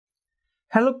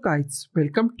Hello guys,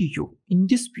 welcome to you. In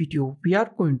this video, we are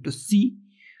going to see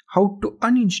how to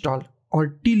uninstall or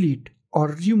delete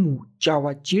or remove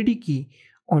Java JDK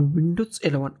on Windows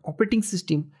 11 operating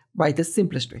system by the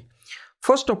simplest way.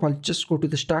 First of all, just go to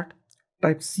the start,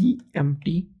 type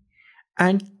cmd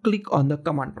and click on the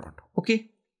command prompt.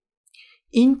 Okay.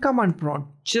 In command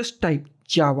prompt, just type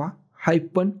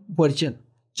java-version.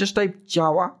 Just type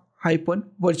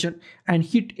java-version and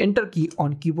hit enter key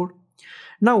on keyboard.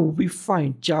 Now we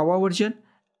find Java version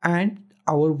and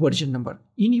our version number.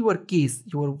 In your case,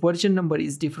 your version number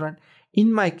is different.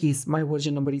 In my case, my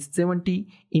version number is 70.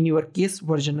 In your case,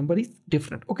 version number is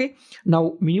different. Okay.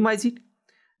 Now minimize it.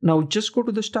 Now just go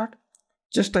to the start.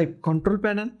 Just type control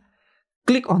panel.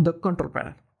 Click on the control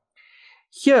panel.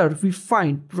 Here we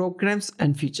find programs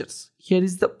and features. Here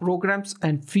is the programs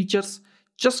and features.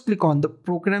 Just click on the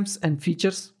programs and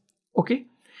features. Okay.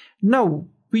 Now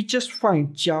we just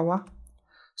find Java.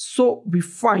 So we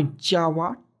find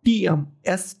Java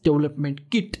TMS development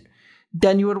kit.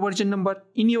 Then your version number.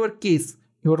 In your case,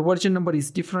 your version number is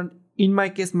different. In my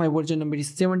case, my version number is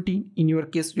 17. In your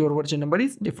case, your version number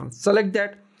is different. Select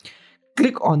that.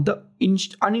 Click on the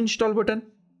uninstall button.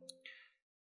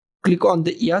 Click on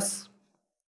the yes.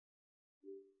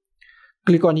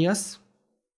 Click on yes.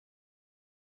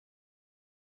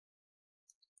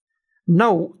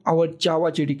 Now our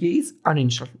Java JDK is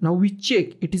uninstalled. Now we check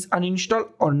it is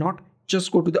uninstalled or not.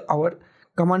 Just go to our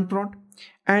command prompt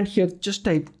and here just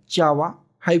type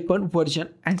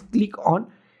java-version and click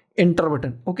on enter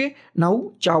button. Okay.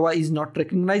 Now Java is not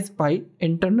recognized by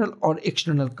internal or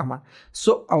external command.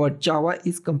 So our Java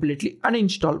is completely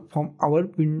uninstalled from our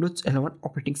Windows 11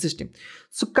 operating system.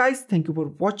 So guys, thank you for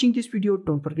watching this video.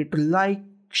 Don't forget to like,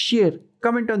 share,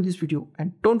 comment on this video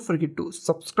and don't forget to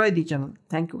subscribe the channel.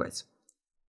 Thank you guys.